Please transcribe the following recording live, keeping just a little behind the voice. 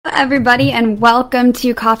everybody, and welcome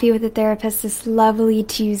to Coffee with a Therapist this lovely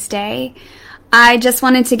Tuesday. I just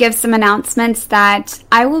wanted to give some announcements that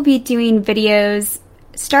I will be doing videos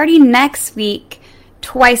starting next week,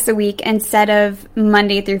 twice a week instead of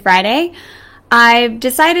Monday through Friday. I've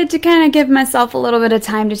decided to kind of give myself a little bit of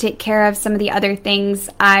time to take care of some of the other things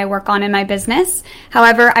I work on in my business.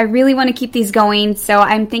 However, I really want to keep these going, so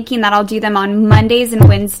I'm thinking that I'll do them on Mondays and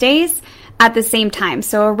Wednesdays at the same time,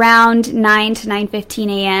 so around 9 to 9:15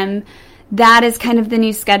 a.m. That is kind of the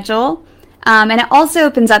new schedule. And it also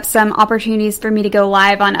opens up some opportunities for me to go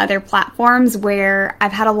live on other platforms where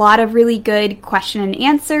I've had a lot of really good question and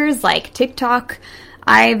answers, like TikTok.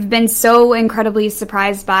 I've been so incredibly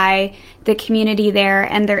surprised by the community there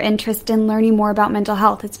and their interest in learning more about mental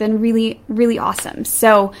health. It's been really, really awesome.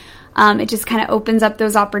 So it just kind of opens up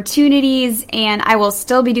those opportunities, and I will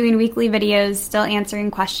still be doing weekly videos, still answering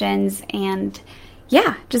questions, and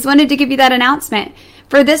yeah, just wanted to give you that announcement.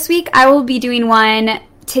 For this week, I will be doing one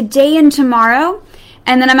today and tomorrow,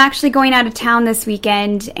 and then I'm actually going out of town this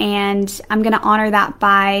weekend, and I'm going to honor that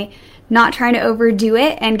by not trying to overdo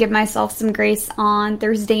it and give myself some grace on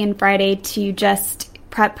Thursday and Friday to just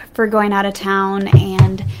prep for going out of town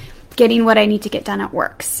and getting what I need to get done at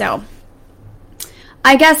work. So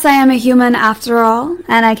I guess I am a human after all,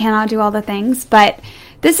 and I cannot do all the things, but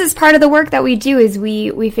this is part of the work that we do is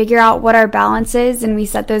we figure out what our balance is and we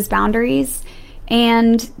set those boundaries,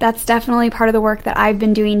 and that's definitely part of the work that I've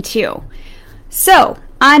been doing too. So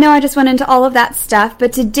I know I just went into all of that stuff,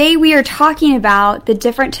 but today we are talking about the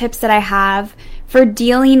different tips that I have for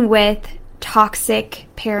dealing with toxic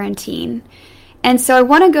parenting. And so I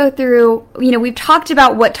want to go through, we've talked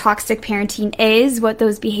about what toxic parenting is, what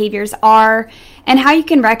those behaviors are, and how you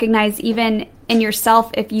can recognize even in yourself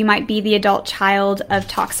if you might be the adult child of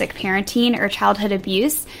toxic parenting or childhood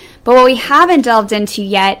abuse. But what we haven't delved into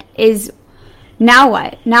yet is now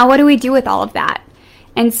what? Now what do we do with all of that?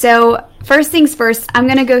 And so first things first, I'm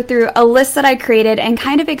going to go through a list that I created and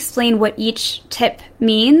kind of explain what each tip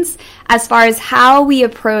means as far as how we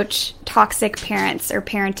approach toxic parents or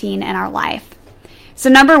parenting in our life. So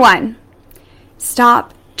number one,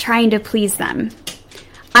 stop trying to please them.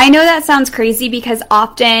 I know that sounds crazy because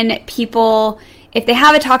often people, if they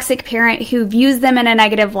have a toxic parent who views them in a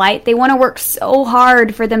negative light, they want to work so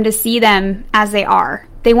hard for them to see them as they are.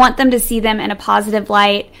 They want them to see them in a positive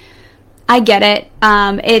light. I get it.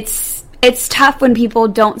 It's tough when people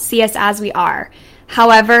don't see us as we are.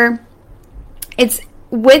 However, it's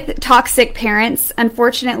with toxic parents,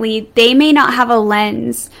 unfortunately, they may not have a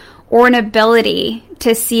lens or an ability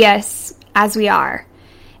to see us as we are.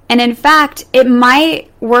 And in fact, it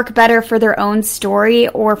might work better for their own story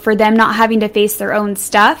or for them not having to face their own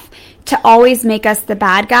stuff to always make us the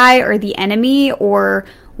bad guy or the enemy or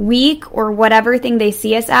weak or whatever thing they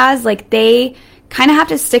see us as. Like, they kind of have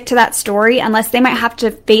to stick to that story unless they might have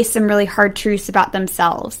to face some really hard truths about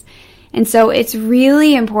themselves. And so it's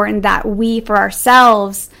really important that we, for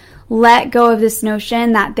ourselves, let go of this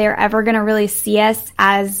notion that they're ever going to really see us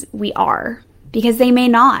as we are, because they may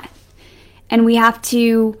not. And we have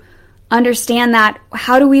to understand that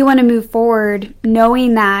how do we want to move forward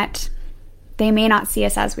knowing that they may not see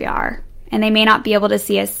us as we are, and they may not be able to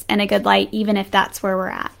see us in a good light, even if that's where we're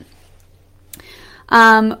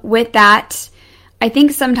at. With that, I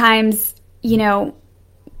think sometimes,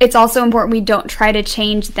 it's also important we don't try to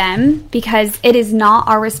change them, because it is not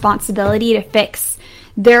our responsibility to fix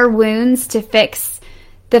their wounds, to fix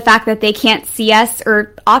the fact that they can't see us,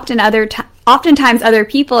 or oftentimes other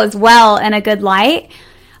people as well, in a good light.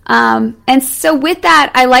 And so with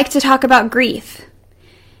that, I like to talk about grief,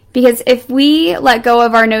 because if we let go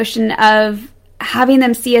of our notion of having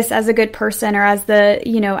them see us as a good person, or as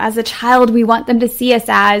as a child we want them to see us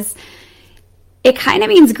as, it kind of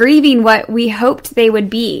means grieving what we hoped they would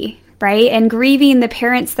be, right? And grieving the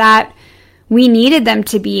parents that we needed them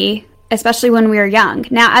to be, especially when we were young.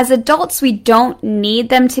 Now, as adults, we don't need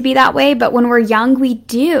them to be that way, but when we're young, we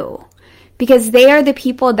do, because they are the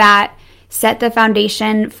people that set the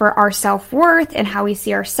foundation for our self-worth and how we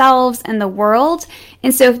see ourselves and the world.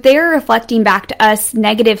 And so if they're reflecting back to us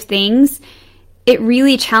negative things, it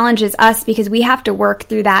really challenges us, because we have to work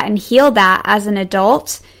through that and heal that as an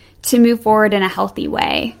adult to move forward in a healthy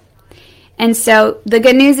way. And so the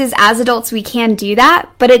good news is, as adults, we can do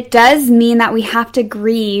that, but it does mean that we have to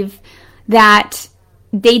grieve that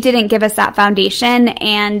they didn't give us that foundation,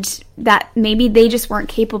 and that maybe they just weren't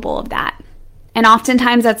capable of that. And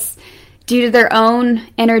oftentimes that's due to their own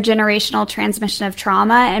intergenerational transmission of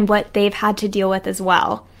trauma and what they've had to deal with as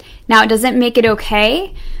well. Now, it doesn't make it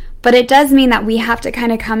okay, but it does mean that we have to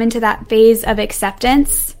kind of come into that phase of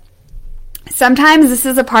acceptance. Sometimes this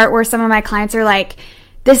is a part where some of my clients are like,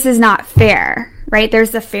 this is not fair, right?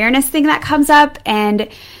 There's the fairness thing that comes up, and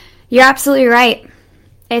you're absolutely right.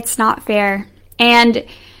 It's not fair. And,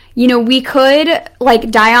 we could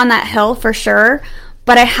die on that hill for sure,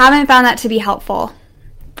 but I haven't found that to be helpful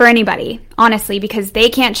for anybody, honestly, because they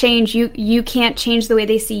can't change. You can't change the way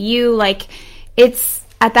they see you. It's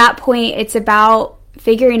at that point, it's about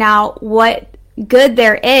figuring out what good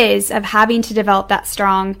there is of having to develop that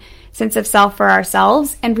strong sense of self for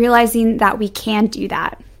ourselves and realizing that we can do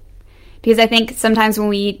that. Because I think sometimes when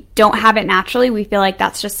we don't have it naturally, we feel like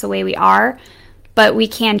that's just the way we are, but we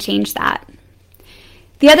can change that.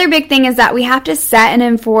 The other big thing is that we have to set and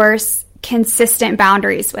enforce consistent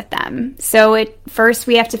boundaries with them. So first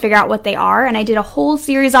we have to figure out what they are, and I did a whole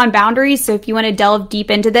series on boundaries, so if you want to delve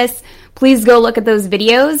deep into this, please go look at those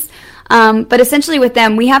videos. But essentially with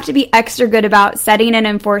them, we have to be extra good about setting and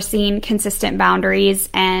enforcing consistent boundaries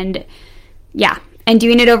and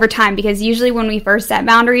doing it over time, because usually when we first set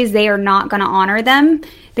boundaries, they are not going to honor them.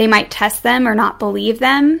 They might test them or not believe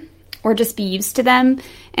them or just be used to them.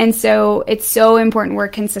 And so it's so important we're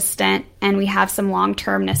consistent and we have some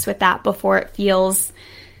long-termness with that before it feels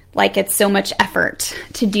like it's so much effort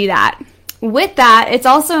to do that. With that, it's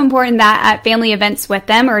also important that at family events with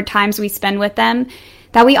them or times we spend with them,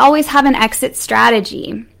 that we always have an exit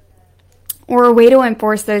strategy or a way to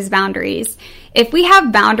enforce those boundaries. If we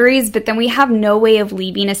have boundaries, but then we have no way of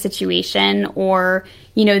leaving a situation, or,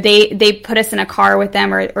 they put us in a car with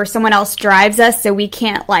them, or someone else drives us, so we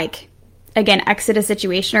can't, exit a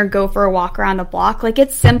situation or go for a walk around the block.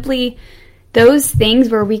 It's simply those things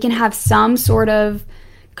where we can have some sort of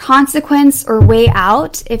consequence or way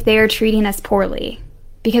out if they are treating us poorly.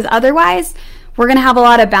 Because otherwise, we're going to have a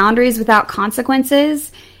lot of boundaries without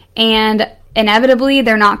consequences, and inevitably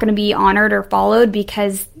they're not going to be honored or followed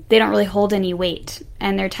because they don't really hold any weight,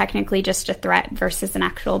 and they're technically just a threat versus an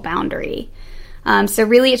actual boundary. So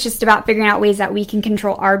really it's just about figuring out ways that we can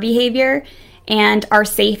control our behavior and our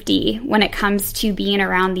safety when it comes to being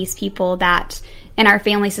around these people that in our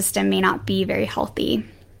family system may not be very healthy.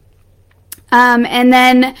 And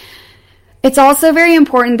then it's also very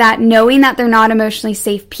important that knowing that they're not emotionally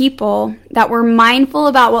safe people, that we're mindful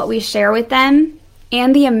about what we share with them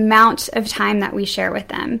and the amount of time that we share with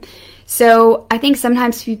them. So I think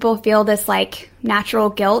sometimes people feel this natural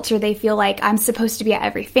guilt, or they feel like I'm supposed to be at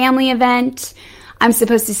every family event. I'm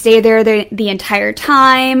supposed to stay there the entire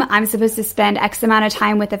time. I'm supposed to spend X amount of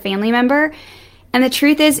time with a family member. And the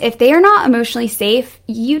truth is, if they are not emotionally safe,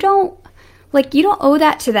 you don't owe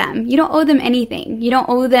that to them. You don't owe them anything. You don't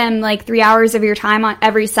owe them 3 hours of your time on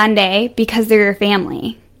every Sunday because they're your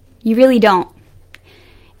family. You really don't.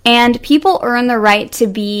 And people earn the right to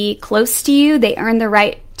be close to you. They earn the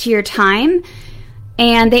right to your time.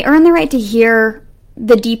 And they earn the right to hear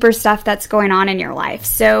the deeper stuff that's going on in your life.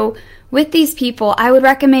 So with these people, I would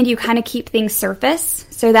recommend you kind of keep things surface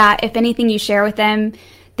so that if anything you share with them,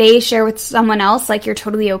 they share with someone else you're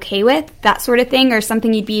totally okay with, that sort of thing, or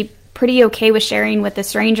something you'd be pretty okay with sharing with a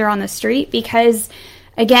stranger on the street, because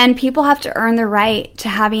again, people have to earn the right to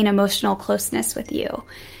having emotional closeness with you.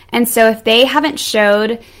 And so if they haven't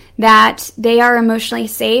showed that they are emotionally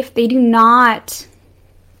safe, they do not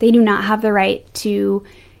have the right to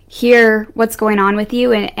hear what's going on with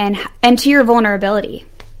you and to your vulnerability,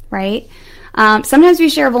 right? Sometimes we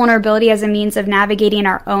share vulnerability as a means of navigating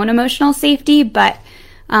our own emotional safety, but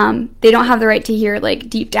they don't have the right to hear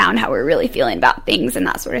deep down how we're really feeling about things and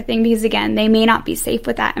that sort of thing, because again, they may not be safe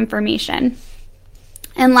with that information.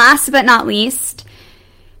 And last but not least,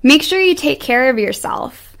 make sure you take care of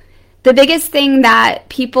yourself. The biggest thing that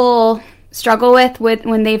people struggle with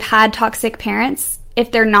when they've had toxic parents, if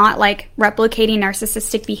they're not replicating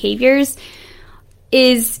narcissistic behaviors,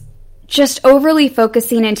 is just overly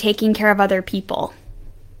focusing and taking care of other people.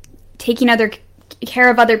 Care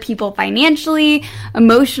of other people financially,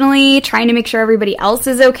 emotionally, trying to make sure everybody else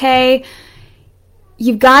is okay.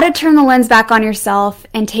 You've got to turn the lens back on yourself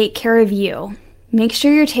and take care of you. Make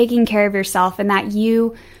sure you're taking care of yourself and that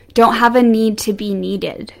you don't have a need to be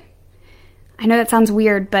needed. I know that sounds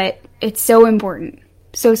weird, but it's so important.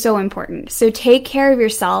 So important. So take care of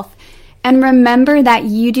yourself and remember that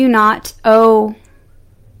you do not owe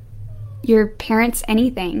your parents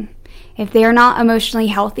anything. If they are not emotionally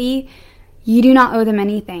healthy, you do not owe them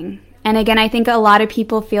anything. And again, I think a lot of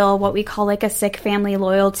people feel what we call a sick family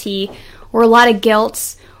loyalty, or a lot of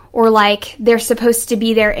guilt, or they're supposed to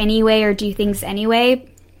be there anyway or do things anyway.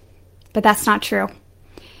 But that's not true.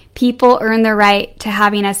 People earn the right to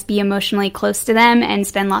having us be emotionally close to them and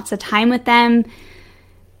spend lots of time with them.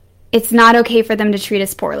 It's not okay for them to treat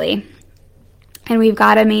us poorly. And we've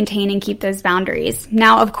got to maintain and keep those boundaries.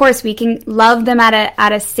 Now, of course, we can love them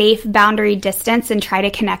at a safe boundary distance and try to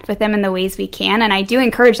connect with them in the ways we can. And I do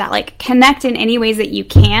encourage that, like, connect in any ways that you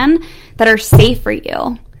can that are safe for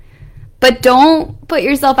you. But don't put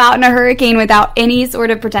yourself out in a hurricane without any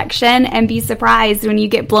sort of protection and be surprised when you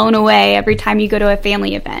get blown away every time you go to a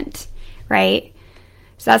family event, right?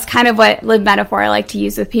 So that's kind of what live metaphor I like to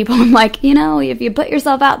use with people. I'm like, if you put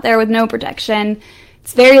yourself out there with no protection,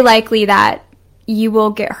 it's very likely that you will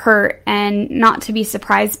get hurt, and not to be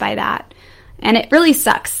surprised by that. And it really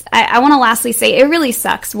sucks. I want to lastly say it really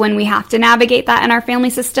sucks when we have to navigate that in our family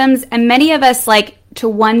systems. And many of us, like, to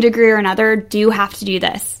one degree or another, do have to do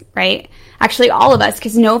this, right? Actually, all of us,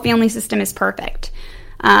 because no family system is perfect.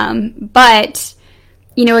 But,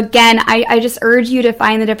 again, I just urge you to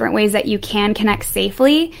find the different ways that you can connect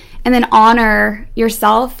safely, and then honor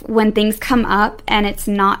yourself when things come up and it's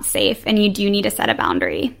not safe and you do need to set a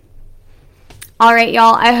boundary. All right,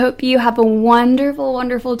 y'all, I hope you have a wonderful,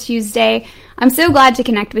 wonderful Tuesday. I'm so glad to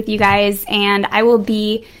connect with you guys, and I will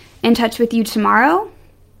be in touch with you tomorrow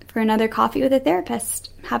for another Coffee with a Therapist.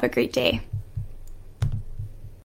 Have a great day.